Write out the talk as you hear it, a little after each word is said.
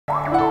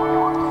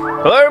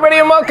Hello everybody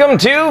and welcome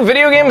to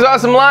Video Games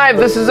Awesome Live.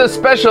 This is a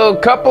special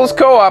couples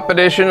co-op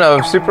edition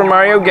of Super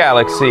Mario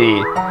Galaxy.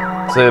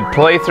 It's a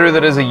playthrough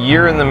that is a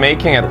year in the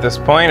making at this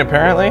point,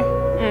 apparently.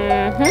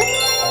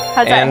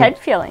 How's that head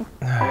feeling?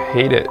 I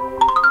hate it.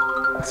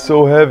 It's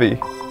so heavy.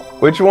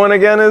 Which one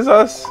again is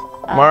us?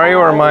 Mario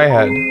or my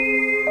head?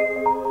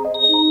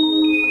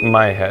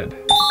 My head.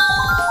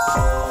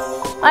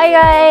 Hi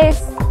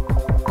guys!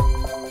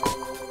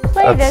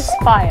 Play this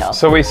file.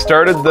 So we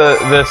started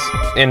this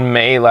in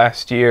May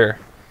last year,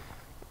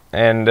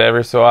 and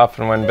every so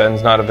often when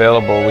Ben's not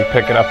available, we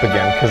pick it up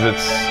again because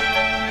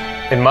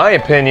it's, in my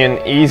opinion,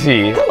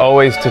 easy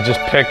always to just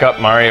pick up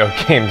Mario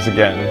games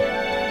again.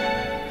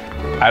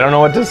 I don't know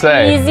what to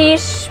say. Easy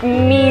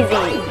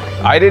schmeezy.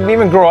 I didn't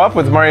even grow up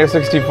with Mario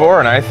 64,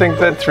 and I think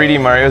that 3D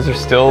Marios are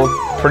still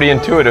pretty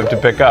intuitive to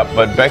pick up,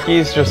 but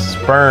Becky's just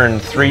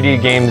spurned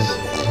 3D games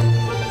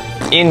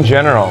in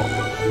general.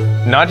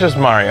 Not just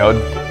Mario.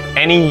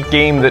 Any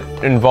game that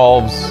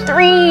involves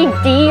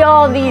 3D,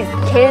 all these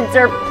kids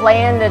are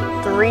playing the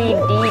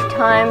 3D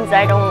times,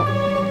 I don't...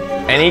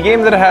 Any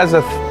game that has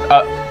a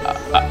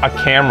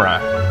camera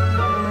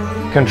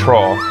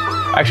control.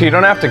 Actually, you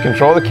don't have to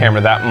control the camera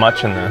that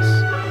much in this.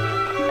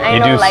 I you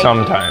know, do like,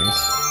 sometimes.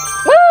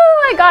 Woo!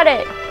 I got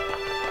it!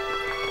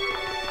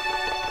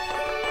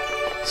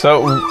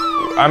 So,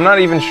 I'm not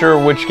even sure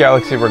which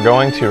galaxy we're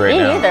going to right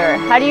now. Me neither.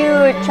 How do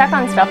you check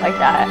on stuff like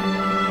that?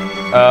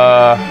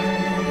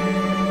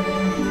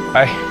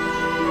 I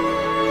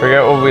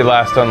forget what we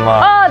last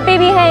unlocked. Oh,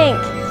 baby Hank!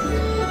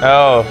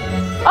 Oh.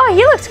 Oh,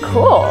 he looks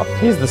cool.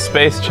 He's the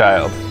space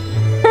child.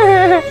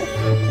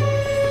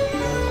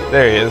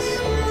 There he is.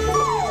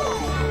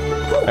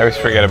 I always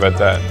forget about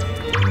that.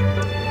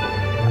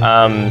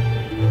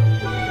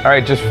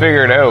 Alright, just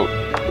figure it out.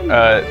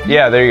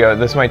 Yeah, there you go.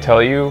 This might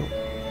tell you.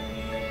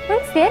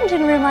 What's the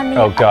engine room on the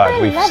Oh god,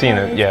 upper we've seen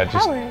level it. Yeah, is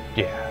just, powered.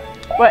 yeah.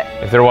 What?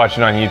 If they're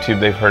watching on YouTube,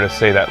 they've heard us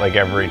say that like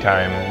every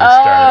time we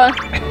Oh, start.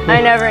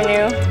 I never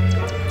knew.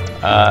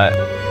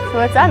 So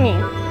what's that mean?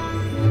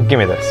 Give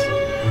me this.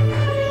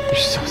 You're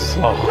so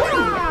slow.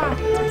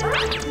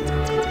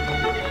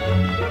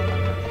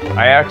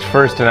 I act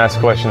first and ask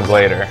questions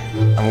later.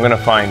 I'm gonna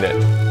find it.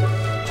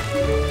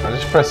 I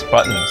just press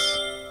buttons.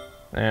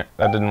 Eh,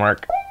 that didn't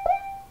work.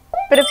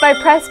 But if I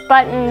press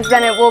buttons,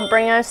 then it will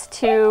bring us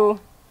to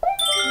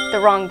the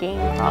wrong game,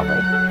 probably.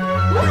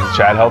 Is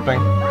Chad helping?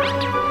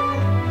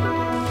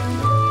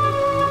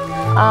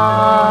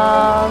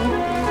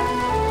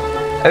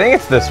 I think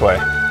it's this way.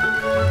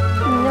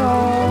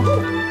 No.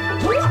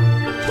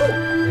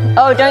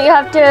 Oh, don't you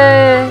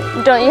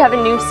have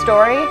a new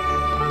story?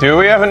 Do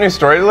we have a new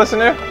story to listen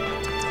to?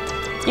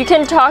 You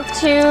can talk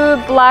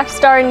to Black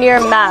Star near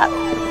map.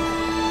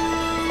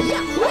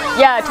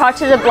 Yeah, talk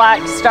to the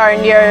Black Star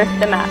near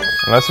the map.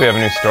 Unless we have a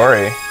new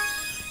story.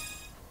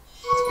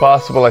 It's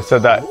possible I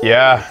said that.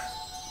 Yeah.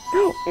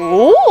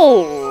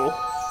 Ooh.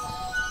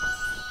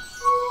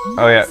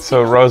 Oh yeah,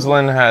 so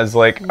Rosalind has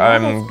like,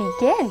 Let us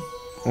begin.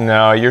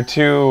 No, you're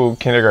too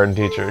kindergarten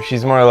teacher.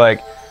 She's more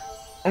like,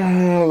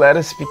 let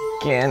us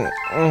begin.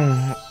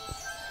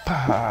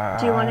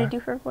 Do you want to do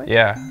her voice?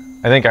 Yeah,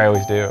 I think I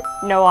always do.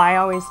 No, I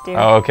always do.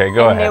 Oh, okay,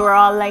 go ahead. And they were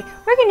all like,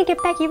 we're gonna get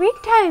Becky read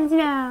times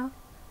now.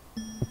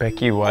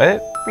 Becky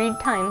what? Read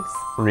times.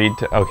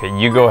 Okay,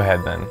 you go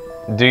ahead then.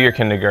 Do your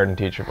kindergarten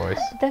teacher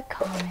voice. The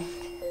Comet.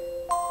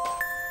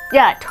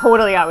 Yeah,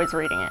 totally I was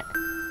reading it.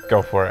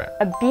 Go for it.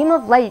 A beam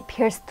of light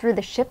pierced through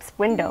the ship's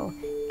window.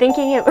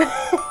 Thinking it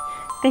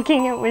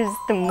was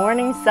the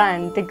morning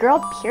sun, the girl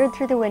peered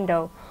through the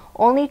window,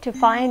 only to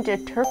find a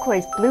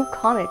turquoise blue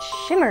comet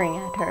shimmering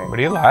at her. What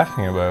are you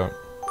laughing about?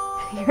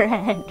 Your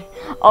head.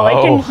 All I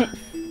can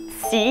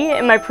see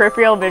in my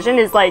peripheral vision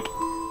is like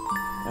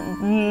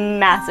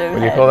massive What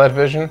do you call that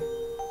vision?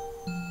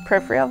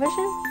 Peripheral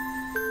vision?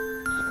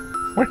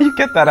 Where do you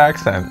get that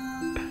accent?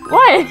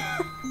 What?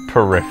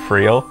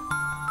 Peripheral?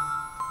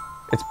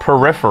 It's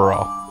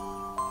peripheral.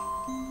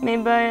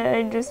 Maybe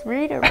I just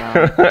read it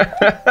wrong.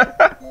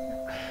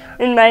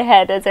 In my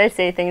head, as I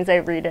say things, I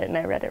read it and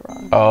I read it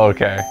wrong. Oh,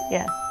 okay.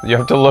 Yeah. You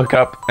have to look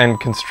up and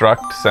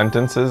construct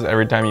sentences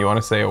every time you want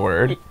to say a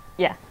word?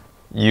 Yeah.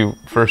 You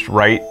first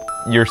write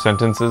your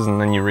sentences and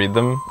then you read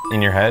them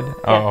in your head?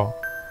 Yeah. Oh.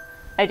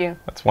 I do.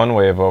 That's one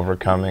way of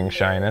overcoming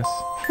shyness.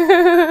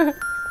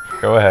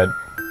 Go ahead.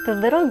 The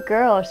little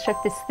girl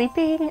shook the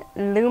sleeping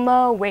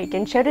Luma awake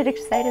and shouted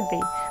excitedly,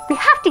 "We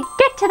have to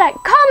get to that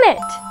comet!"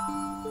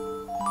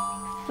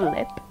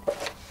 Flip.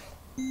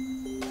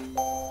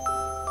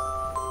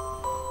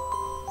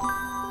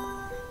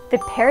 The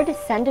pair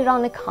descended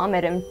on the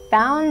comet and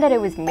found that it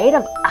was made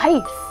of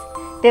ice.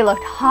 They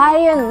looked high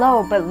and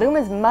low, but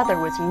Luma's mother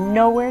was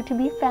nowhere to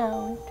be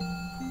found.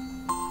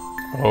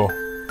 Oh.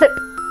 Flip.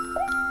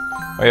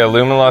 Oh yeah,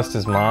 Luma lost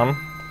his mom?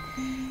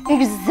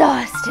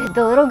 Exhausted,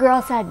 the little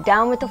girl sat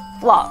down with a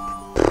flop,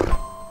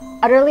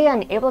 utterly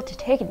unable to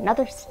take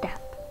another step.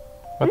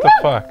 What the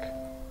fuck?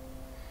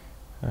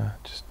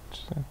 Just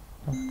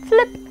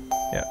Flip.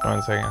 yeah,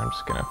 1 second. I'm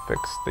just gonna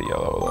fix the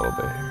yellow a little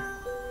bit here.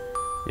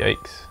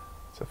 Yikes.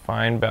 It's a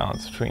fine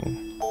balance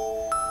between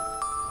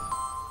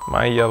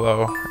My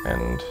yellow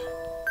and...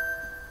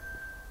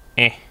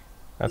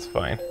 That's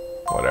fine.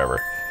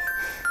 Whatever.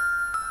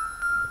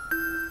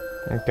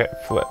 Okay,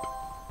 flip.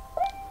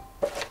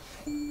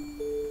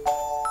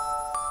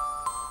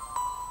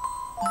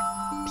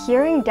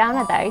 Peering down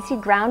at the icy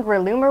ground where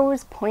Luma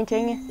was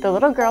pointing, the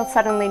little girl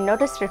suddenly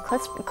noticed a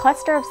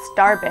cluster of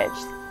star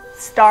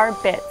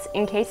bits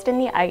encased in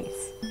the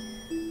ice.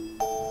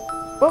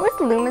 What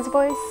was Luma's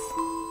voice?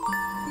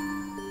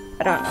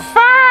 I don't know.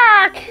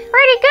 Fuck!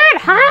 Pretty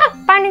good, huh?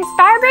 Finding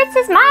star bits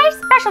is my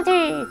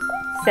specialty,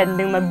 said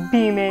Luma,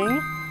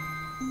 beaming.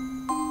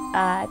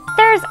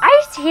 There's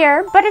ice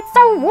here, but it's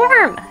so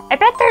warm. I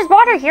bet there's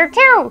water here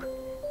too.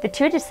 The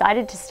two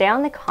decided to stay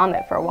on the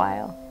Comet for a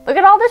while. Look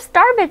at all the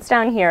star bits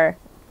down here.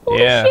 Holy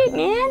shit,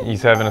 man.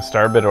 He's having a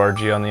star bit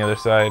orgy on the other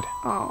side.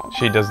 Oh.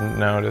 She doesn't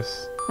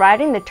notice.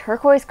 Riding the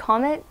turquoise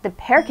Comet, the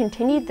pair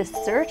continued the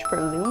search for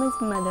Luma's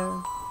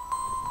mother.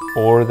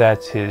 Or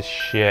that's his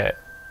shit.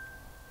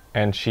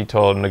 And she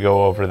told him to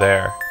go over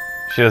there.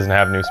 She doesn't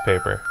have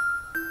newspaper.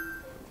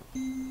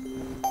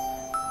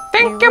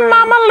 Thank you,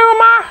 Mama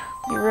Luma!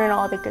 You ruin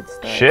all the good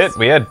stories. Shit,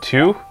 we had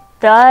 2?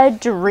 The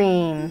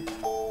dream.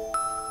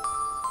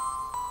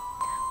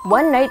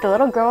 One night, the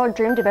little girl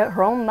dreamed about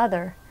her own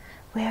mother.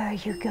 Where are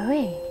you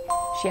going?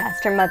 She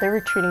asked her mother,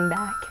 retreating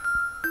back.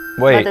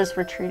 Wait. Mother's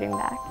retreating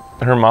back.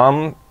 Her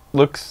mom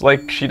looks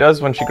like she does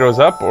when she grows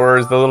up, or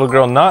is the little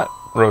girl not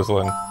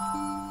Rosalind?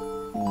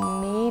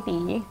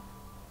 Maybe.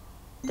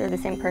 They're the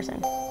same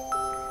person.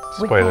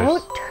 Spoilers.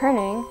 Without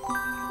turning...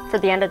 For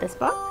the end of this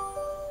book?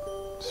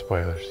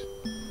 Spoilers.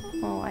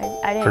 Oh,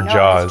 I didn't For know.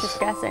 Jaws. I was just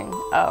guessing.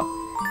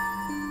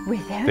 Oh.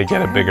 Without They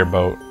get a bigger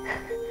boat.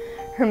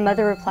 Her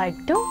mother replied,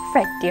 "Don't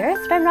fret,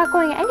 dearest. I'm not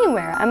going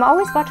anywhere. I'm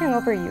always watching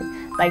over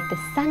you, like the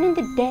sun in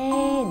the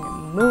day and the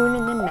moon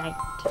in the night."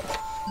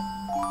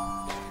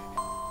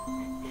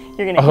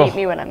 You're gonna hate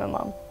me when I'm a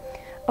mom.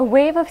 A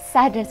wave of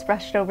sadness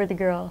rushed over the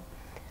girl.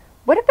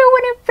 What about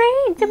when it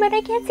rains and when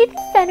I can't see the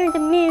sun or the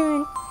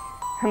moon?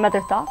 Her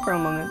mother thought for a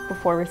moment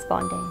before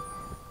responding.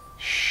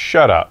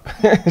 Shut up.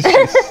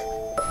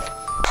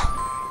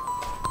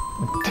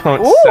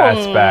 Don't Ooh,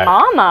 sass back.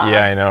 Mama.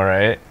 Yeah, I know,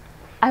 right?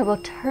 I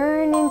will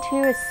turn into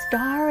a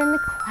star in the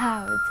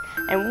clouds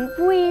and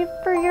wait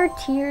for your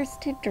tears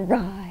to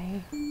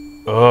dry.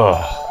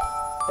 Ugh.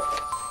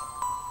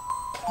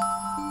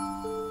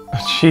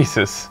 Oh,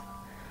 Jesus.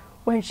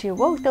 When she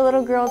awoke, the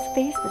little girl's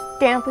face was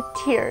damp with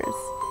tears.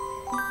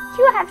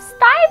 You have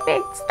star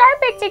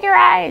bits in your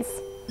eyes,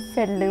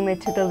 said Luma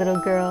to the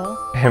little girl.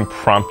 And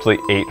promptly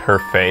ate her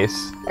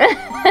face.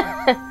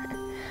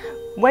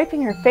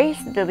 Wiping her face,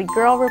 the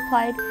girl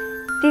replied,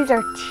 "These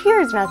are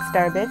tears, not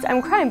star bits.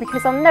 I'm crying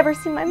because I'll never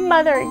see my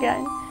mother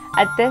again."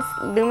 At this,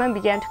 Luma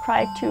began to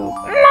cry too.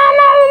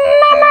 Mama.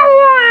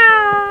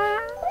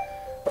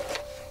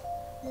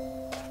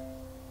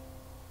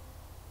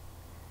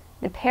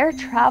 The pair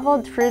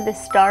traveled through the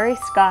starry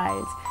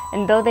skies,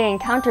 and though they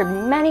encountered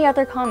many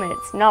other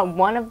comets, not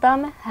one of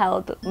them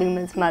held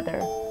Luma's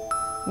mother.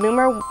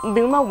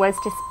 Luma was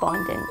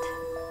despondent.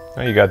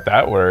 Oh, you got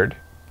that word.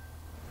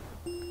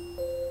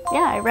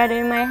 Yeah, I read it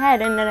in my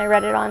head, and then I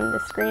read it on the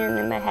screen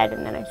in my head,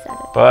 and then I said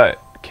it. But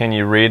can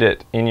you read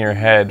it in your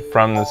head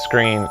from the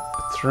screen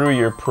through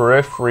your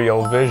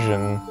peripheral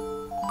vision?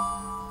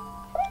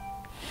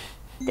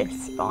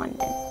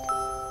 Despondent.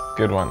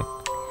 Good one.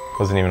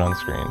 Wasn't even on the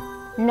screen.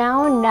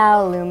 Now,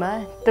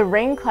 Luma, the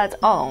rain clouds...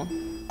 Oh,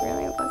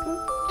 really, it wasn't?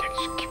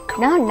 Keep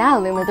going. Now,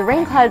 Luma, the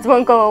rain clouds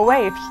won't go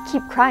away if you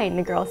keep crying,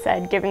 the girl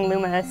said, giving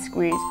Luma a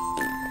squeeze.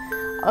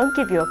 I'll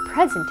give you a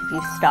present if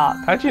you stop.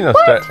 How'd you know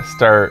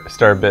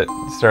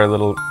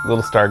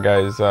little star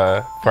guys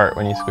fart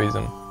when you squeeze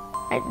them?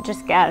 I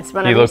just guessed.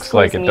 Whenever He looks you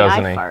like squeeze it, me,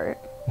 doesn't I he? fart.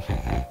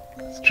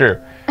 It's true.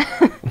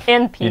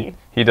 And pee.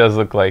 He does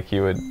look like he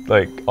would,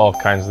 like, all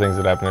kinds of things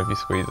would happen if you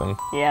squeeze him.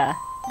 Yeah.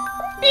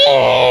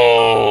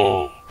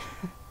 Oh!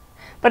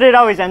 But it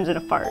always ends in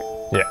a fart.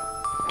 Yeah.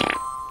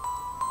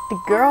 The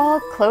girl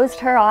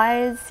closed her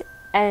eyes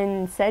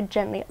and said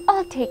gently,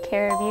 "I'll take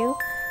care of you."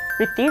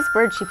 With these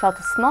words, she felt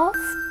a small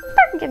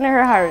spark in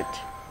her heart.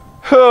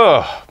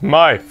 Oh,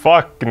 my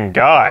fucking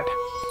God.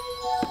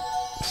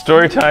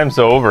 Story time's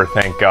over,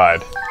 thank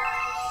God.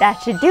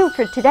 That should do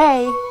for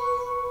today.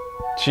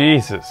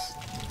 Jesus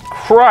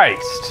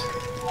Christ.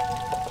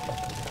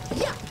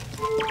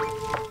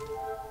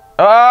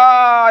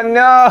 Ah,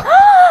 no.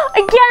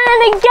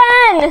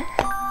 Again!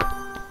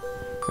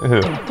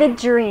 Ew. The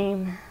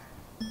dream.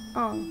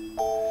 Oh.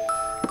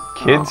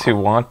 Kids who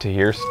want to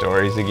hear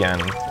stories again.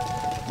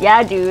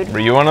 Yeah, dude. Were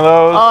you one of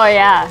those? Oh,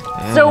 yeah.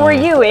 So were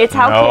you. It's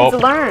how Nope.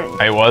 kids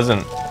learn. I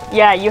wasn't.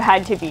 Yeah, you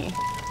had to be.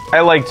 I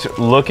liked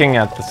looking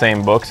at the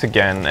same books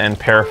again and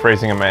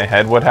paraphrasing in my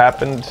head what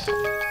happened.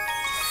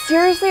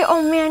 Seriously?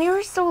 Oh, man, you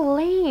were so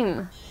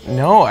lame.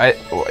 No,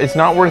 it's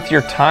not worth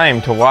your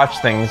time to watch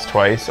things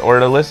twice or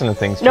to listen to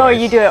things twice. No,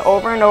 you do it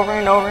over and over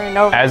and over and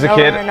over. As a and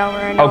kid? over and over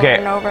and Okay.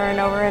 over and over and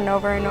over and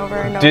over and over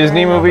and over.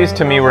 Disney and over movies and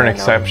to me over were an and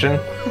over. exception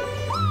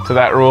to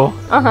that rule.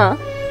 Uh-huh.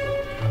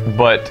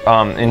 But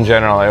in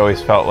general, I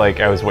always felt like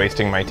I was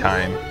wasting my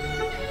time.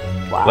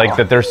 Wow. Like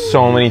that there's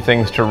so many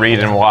things to read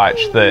and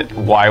watch that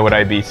why would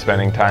I be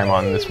spending time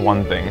on this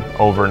one thing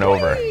over and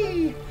over?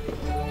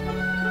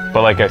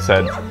 But like I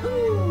said,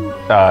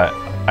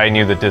 I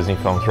knew that Disney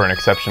films were an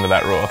exception to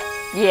that rule.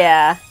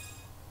 Yeah.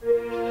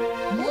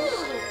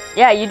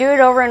 Yeah, you do it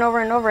over and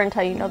over and over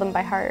until you know them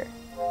by heart.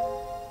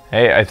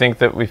 Hey, I think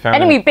that we found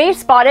Enemy base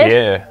spotted!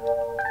 Yeah.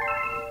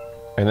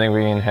 I think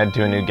we can head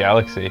to a new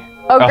galaxy.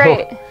 Oh,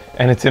 great.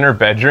 And it's in her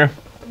bedroom.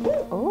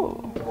 Oh.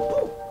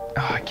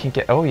 Oh, I can't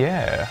get... Oh,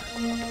 yeah.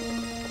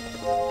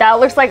 That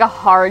looks like a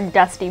hard,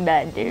 dusty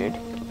bed, dude.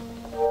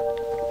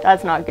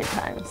 That's not good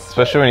times.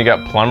 Especially when you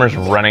got plumbers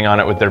running on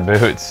it with their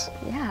boots.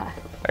 Yeah.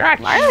 Ah,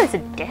 Mario is a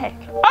dick.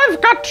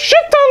 I've got shit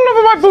all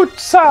over my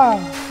boots!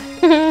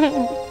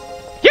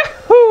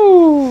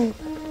 Yahoo!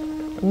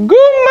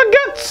 Gooma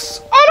guts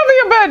all over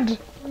your bed!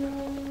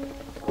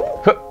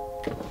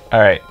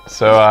 Alright,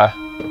 so,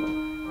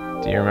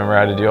 do you remember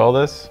how to do all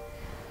this?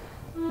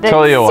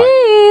 Tell you what,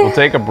 we'll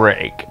take a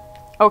break.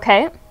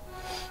 Okay.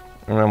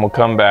 And then we'll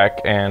come back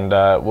and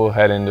we'll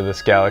head into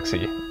this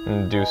galaxy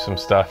and do some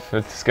stuff.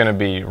 It's gonna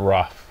be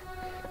rough.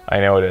 I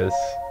know it is.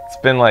 It's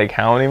been like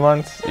how many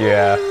months?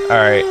 Yeah.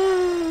 Alright.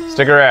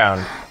 Stick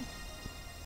around.